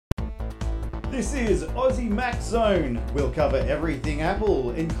This is Aussie Mac Zone. We'll cover everything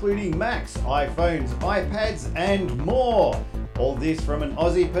Apple, including Macs, iPhones, iPads, and more. All this from an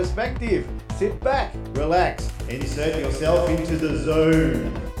Aussie perspective. Sit back, relax, and insert yourself into the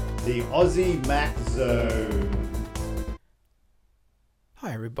zone. The Aussie Mac Zone.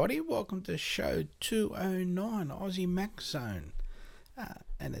 Hi everybody, welcome to show 209 Aussie Mac Zone.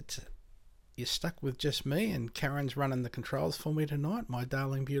 You're stuck with just me, and Karen's running the controls for me tonight, my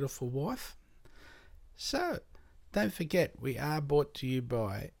darling beautiful wife. So, don't forget, we are brought to you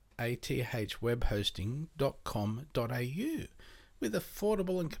by athwebhosting.com.au with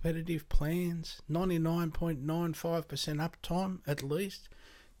affordable and competitive plans, 99.95% uptime at least,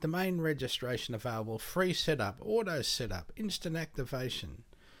 domain registration available, free setup, auto setup, instant activation,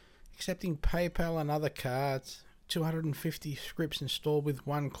 accepting PayPal and other cards, 250 scripts installed with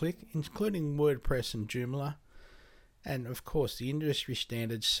one click, including WordPress and Joomla, and of course the industry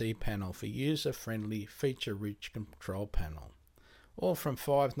standard cPanel for user-friendly, feature-rich control panel. All from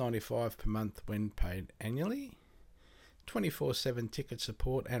 $5.95 per month when paid annually, 24/7 ticket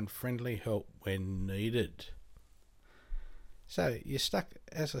support and friendly help when needed. So you're stuck,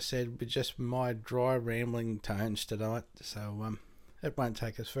 as I said, with just my dry rambling tones tonight, so it won't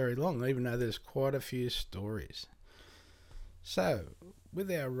take us very long, even though there's quite a few stories. So,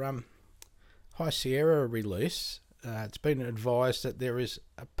 with our High Sierra release, it's been advised that there is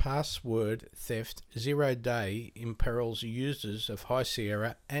a password theft 0-day imperils users of High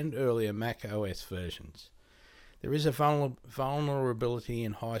Sierra and earlier Mac OS versions. There is a vulnerability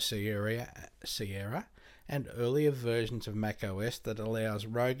in High Sierra and earlier versions of Mac OS that allows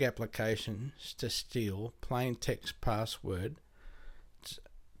rogue applications to steal plain text passwords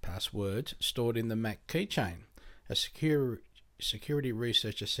stored in the Mac keychain, a security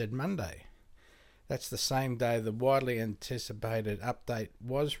researcher said Monday. That's the same day the widely anticipated update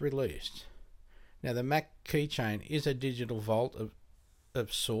was released. Now, the Mac keychain is a digital vault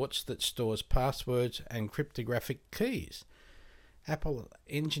of sorts that stores passwords and cryptographic keys. Apple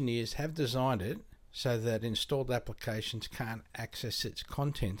engineers have designed it so that installed applications can't access its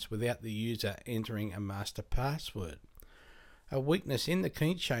contents without the user entering a master password. A weakness in the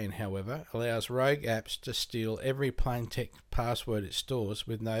keychain, however, allows rogue apps to steal every plain text password it stores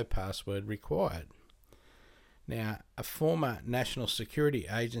with no password required. Now, a former National Security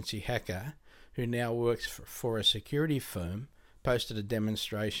Agency hacker who now works for a security firm posted a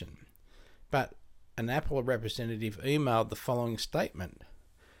demonstration, but an Apple representative emailed the following statement: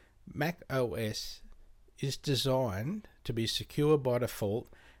 Mac OS is designed to be secure by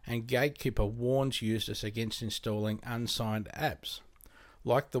default, and Gatekeeper warns users against installing unsigned apps,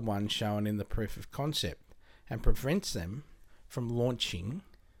 like the one shown in the proof of concept, and prevents them from launching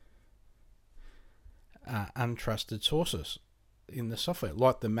untrusted sources in the software,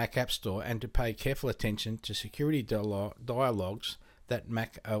 like the Mac App Store, and to pay careful attention to security dialogues that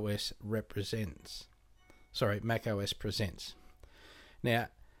Mac OS presents. Now,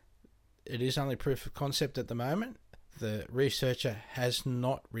 it is only proof of concept at the moment. The researcher has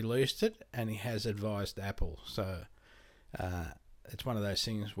not released it, and he has advised Apple. So it's one of those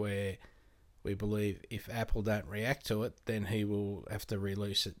things where we believe if Apple don't react to it, then he will have to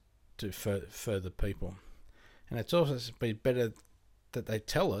release it to further people. And it's also be better that they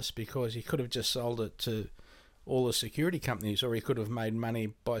tell us, because he could have just sold it to all the security companies, or he could have made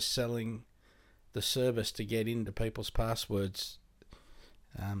money by selling the service to get into people's passwords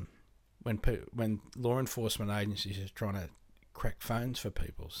when law enforcement agencies are trying to crack phones for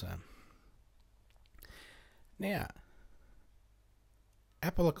people. So now,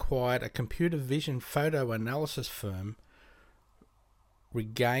 Apple acquired a computer vision photo analysis firm,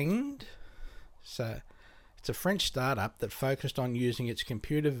 Regained. So it's a French startup that focused on using its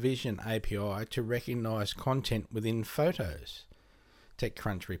computer vision API to recognize content within photos,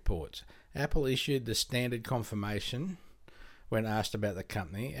 TechCrunch reports. Apple issued the standard confirmation when asked about the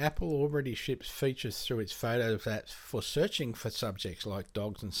company. Apple already ships features through its Photos app for searching for subjects like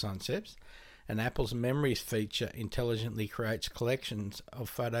dogs and sunsets, and Apple's Memories feature intelligently creates collections of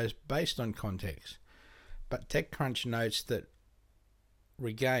photos based on context. But TechCrunch notes that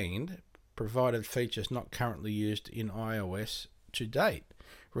Regained provided features not currently used in iOS to date.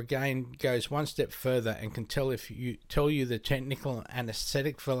 Regained goes one step further and can tell you the technical and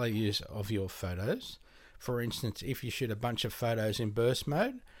aesthetic values of your photos. For instance, if you shoot a bunch of photos in burst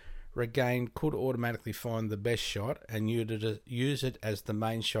mode, Regained could automatically find the best shot and use it as the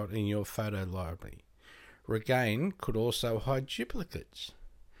main shot in your photo library. Regained could also hide duplicates.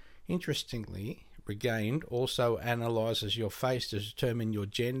 Interestingly, Regained also analyzes your face to determine your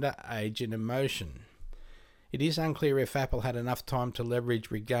gender, age, and emotion. It is unclear if Apple had enough time to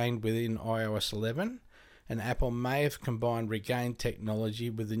leverage Regain within iOS 11, and Apple may have combined Regain technology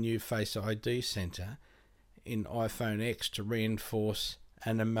with the new Face ID Center in iPhone X to reinforce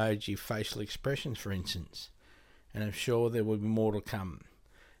an emoji facial expressions, for instance. And I'm sure there will be more to come.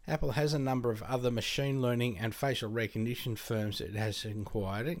 Apple has a number of other machine learning and facial recognition firms it has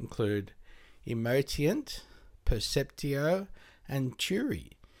acquired, include Emotient, Perceptio, and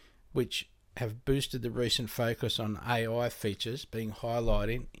Turi, which have boosted the recent focus on AI features being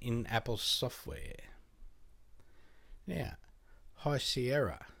highlighted in Apple's software. Now, High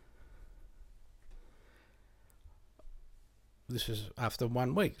Sierra. This is after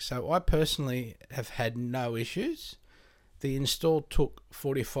 1 week. So I personally have had no issues. The install took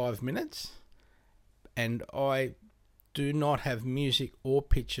 45 minutes, and I do not have music or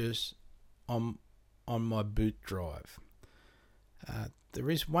pictures on my boot drive. There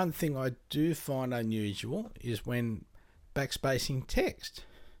is one thing I do find unusual is when backspacing text.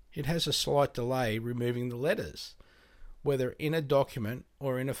 It has a slight delay removing the letters, whether in a document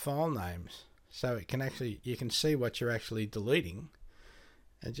or in a file names. So it can actually, you can see what you're actually deleting.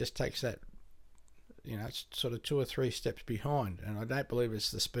 It just takes that, it's sort of 2 or 3 steps behind, and I don't believe it's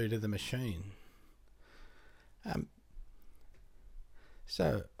the speed of the machine.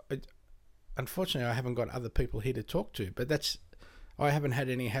 Unfortunately, I haven't got other people here to talk to, but I haven't had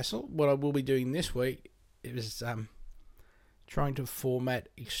any hassle. What I will be doing this week is trying to format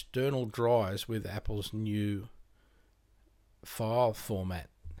external drives with Apple's new file format,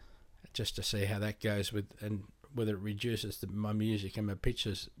 just to see how that goes and whether it reduces my music and my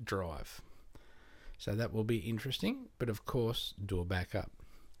pictures drive. So that will be interesting, but of course, do a backup.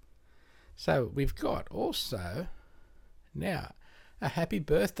 So we've got also now a happy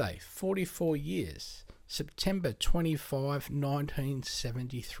birthday, 44 years, September 25,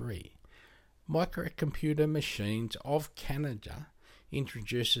 1973. Microcomputer Machines of Canada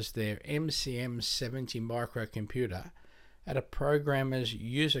introduces their MCM70 microcomputer at a programmer's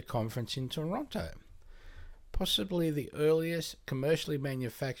user conference in Toronto. Possibly the earliest commercially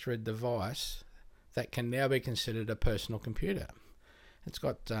manufactured device that can now be considered a personal computer. It's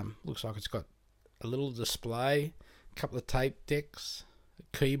got, looks like it's got a little display, a couple of tape decks, a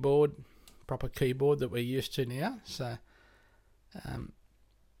keyboard, proper keyboard that we're used to now. So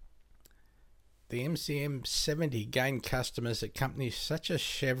the MCM70 gained customers at companies such as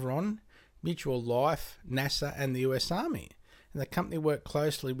Chevron, Mutual Life, NASA, and the US Army. And the company worked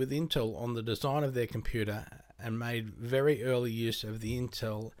closely with Intel on the design of their computer and made very early use of the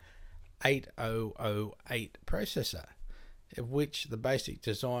Intel 8008 processor, of which the basic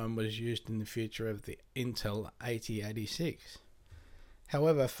design was used in the future of the Intel 8086.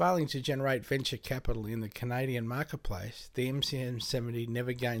 However, failing to generate venture capital in the Canadian marketplace, the MCM70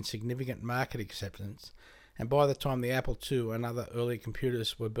 never gained significant market acceptance, and by the time the Apple II and other early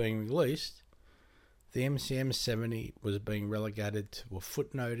computers were being released, the MCM70 was being relegated to a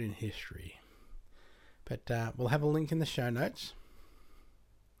footnote in history. But we'll have a link in the show notes.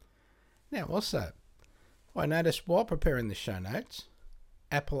 Now also, I noticed while preparing the show notes,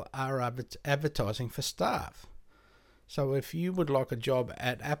 Apple are advertising for staff. So if you would like a job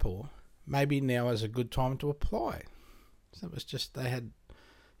at Apple, maybe now is a good time to apply. So it was just, they had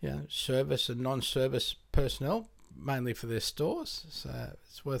service and non-service personnel, mainly for their stores, so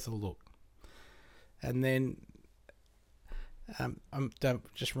it's worth a look. And then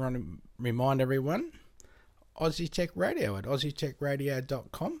just want to remind everyone, Aussie Tech Radio at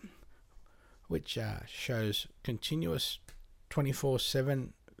aussietechradio.com, which shows continuous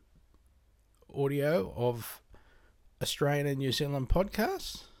 24/7 audio of Australian and New Zealand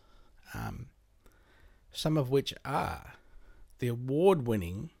podcasts, some of which are the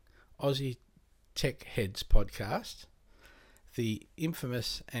award-winning Aussie Tech Heads podcast, the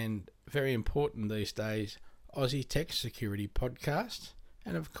infamous and very important these days Aussie Tech Security podcast,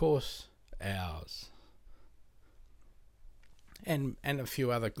 and of course ours. And a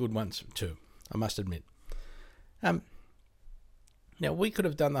few other good ones too, I must admit. Now we could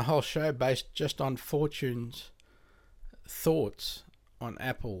have done the whole show based just on Fortune's thoughts on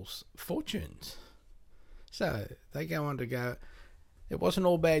Apple's fortunes. So they go on to go, it wasn't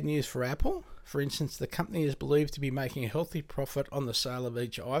all bad news for Apple. For instance, the company is believed to be making a healthy profit on the sale of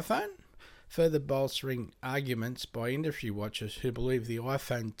each iPhone, further bolstering arguments by industry watchers who believe the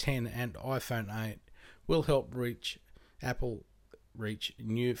iPhone X and iPhone 8 will help Apple reach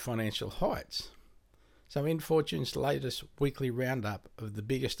new financial heights. So in Fortune's latest weekly roundup of the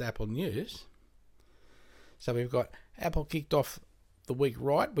biggest Apple news, so we've got Apple kicked off the week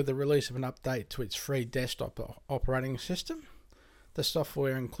right with the release of an update to its free desktop operating system. The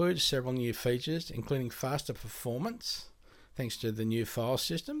software includes several new features, including faster performance, thanks to the new file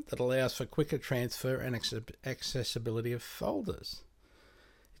system that allows for quicker transfer and accessibility of folders.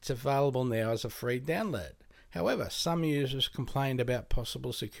 It's available now as a free download. However, some users complained about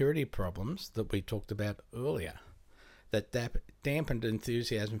possible security problems that we talked about earlier that dampened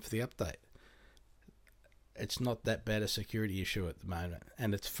enthusiasm for the update. It's not that bad a security issue at the moment,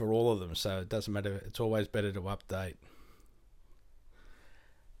 and it's for all of them, so it doesn't matter. It's always better to update.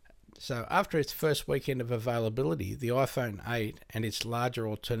 So after its first weekend of availability, the iPhone 8 and its larger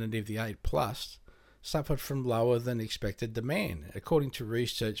alternative, the 8 Plus, suffered from lower than expected demand, according to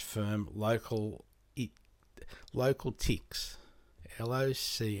research firm Local Ticks. Localytics.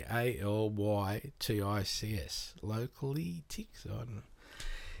 Locally Ticks.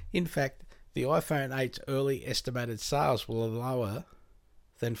 In fact, the iPhone 8's early estimated sales were lower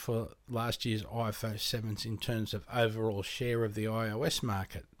than for last year's iPhone 7s in terms of overall share of the iOS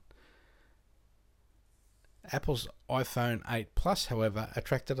market. Apple's iPhone 8 Plus, however,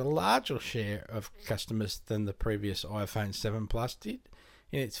 attracted a larger share of customers than the previous iPhone 7 Plus did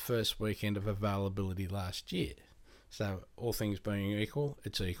in its first weekend of availability last year. So, all things being equal,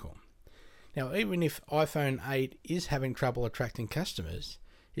 it's equal. Now, even if iPhone 8 is having trouble attracting customers,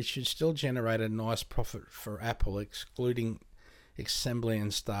 it should still generate a nice profit for Apple, excluding assembly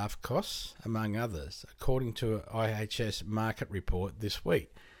and staff costs, among others, according to an IHS market report this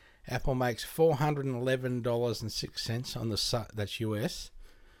week. Apple makes $411.06 on the that's US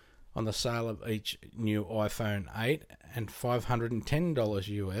on the sale of each new iPhone 8 and $510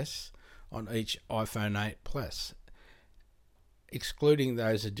 US on each iPhone 8 Plus, excluding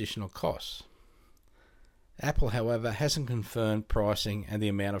those additional costs. Apple, however, hasn't confirmed pricing and the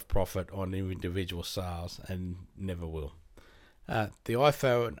amount of profit on individual sales and never will. The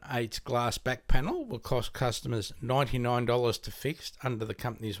iPhone 8's glass back panel will cost customers $99 to fix under the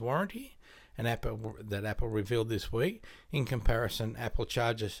company's warranty, and Apple revealed this week. In comparison, Apple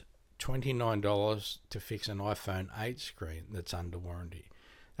charges $29 to fix an iPhone 8 screen that's under warranty.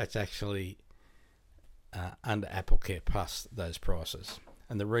 That's actually under AppleCare Plus, those prices.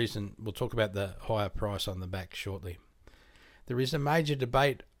 And the reason, we'll talk about the higher price on the back shortly. There is a major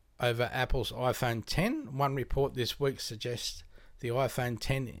debate over Apple's iPhone 10. One report this week suggests the iPhone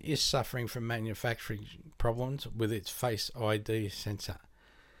 10 is suffering from manufacturing problems with its Face ID sensor,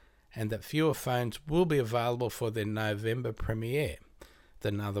 and that fewer phones will be available for their November premiere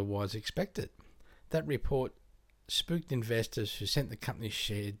than otherwise expected. That report spooked investors who sent the company's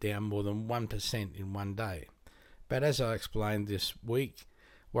share down more than 1% in one day. But as I explained this week,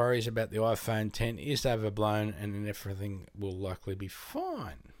 worries about the iPhone 10 is overblown and everything will likely be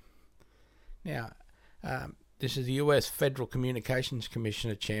fine. Now, this is the US Federal Communications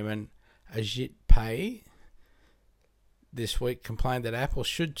Commissioner Chairman Ajit Pai this week complained that Apple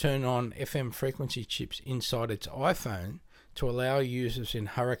should turn on FM frequency chips inside its iPhone to allow users in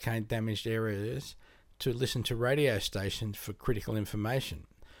hurricane-damaged areas to listen to radio stations for critical information.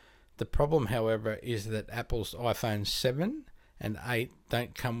 The problem, however, is that Apple's iPhone 7 and 8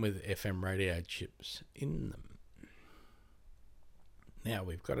 don't come with FM radio chips in them. Now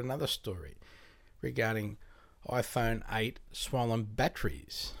we've got another story regarding iPhone 8 swollen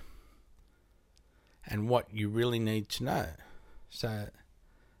batteries and what you really need to know. So,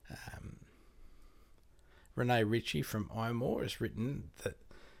 Renee Ritchie from iMore has written that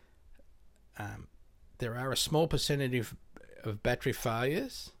there are a small percentage of battery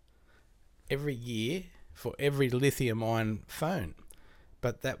failures every year for every lithium-ion phone,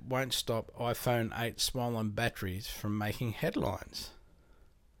 but that won't stop iPhone 8 swollen batteries from making headlines.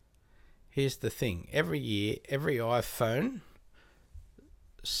 Here's the thing. Every year, every iPhone...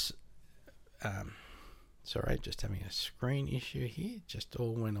 sorry, just having a screen issue here. Just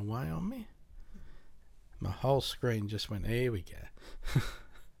all went away on me. My whole screen just went... Here we go.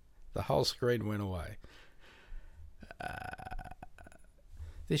 The whole screen went away.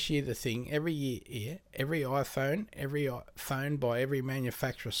 This year, the thing, every year, every iPhone, every phone by every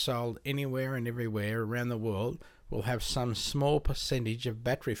manufacturer sold anywhere and everywhere around the world will have some small percentage of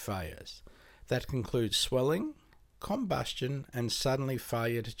battery failures. That concludes swelling, combustion, and suddenly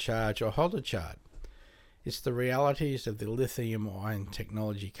failure to charge or hold a charge. It's the realities of the lithium-ion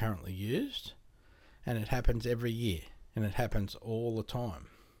technology currently used, and it happens every year, and it happens all the time.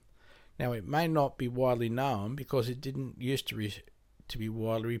 Now, it may not be widely known because it didn't used to be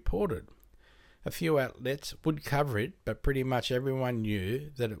widely reported. A few outlets would cover it, but pretty much everyone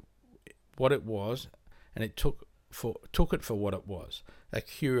knew that what it was, and it took it for what it was, a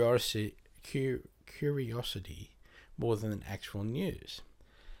curiosity more than actual news.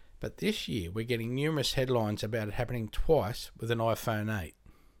 But this year, we're getting numerous headlines about it happening twice with an iPhone 8.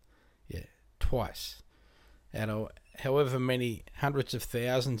 Yeah, twice. Out of however many hundreds of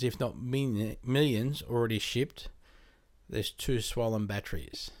thousands, if not millions, already shipped, there's 2 swollen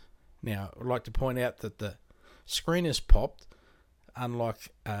batteries. Now, I'd like to point out that the screen has popped,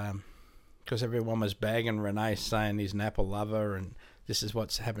 unlike, because everyone was bagging Renee saying he's an Apple lover and this is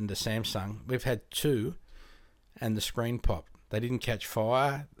what's happened to Samsung. We've had 2 and the screen popped. They didn't catch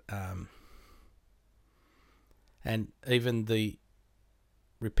fire, and even the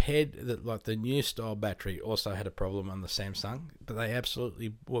the new style battery also had a problem on the Samsung, but they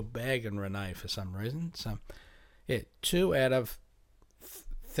absolutely were bagging Renee for some reason. So, yeah, 2 out of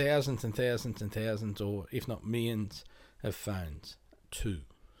thousands and thousands and thousands, or if not millions, of phones. 2.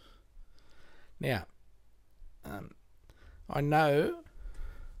 Now, I know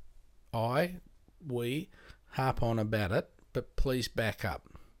we harp on about it, but please back up.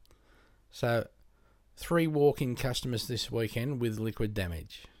 So, 3 walk-in customers this weekend with liquid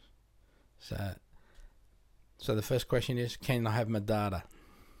damage. So the first question is, can I have my data?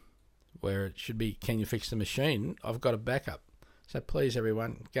 Where it should be, can you fix the machine? I've got a backup. So please,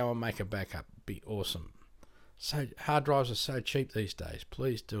 everyone, go and make a backup. Be awesome. So hard drives are so cheap these days.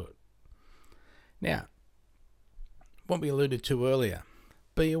 Please do it. Now, what we alluded to earlier,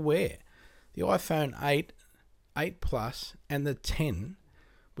 be aware. The iPhone 8, 8 Plus, and the 10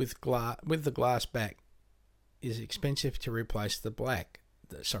 with the glass back is expensive to replace the back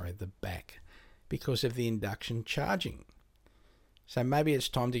because of the induction charging. So maybe it's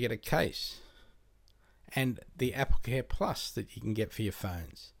time to get a case and the AppleCare Plus that you can get for your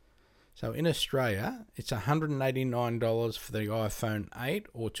phones. So in Australia, it's $189 for the iPhone 8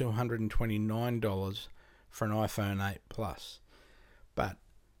 or $229 for an iPhone 8 Plus. But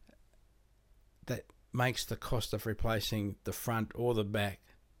that makes the cost of replacing the front or the back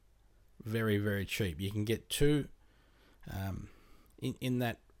very, very cheap. You can get 2 in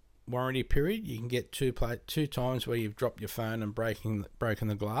that warranty period. You can get 2 times where you've dropped your phone and broken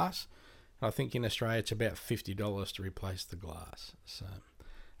the glass. I think in Australia it's about $50 to replace the glass, so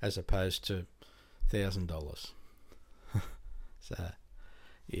as opposed to $1,000. So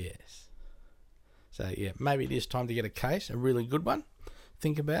yes, so yeah, maybe it is time to get a case, a really good one.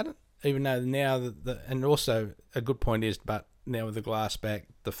 Think about it. Even though now and also a good point is, but now with the glass back,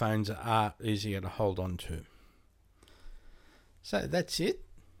 the phones are easier to hold on to. So that's it.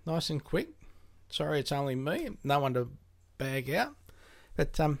 Nice and quick. Sorry it's only me. No one to bag out.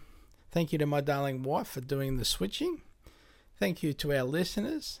 But thank you to my darling wife for doing the switching. Thank you to our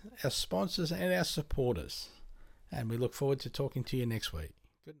listeners, our sponsors, and our supporters. And we look forward to talking to you next week.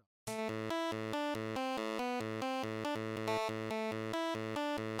 Good night.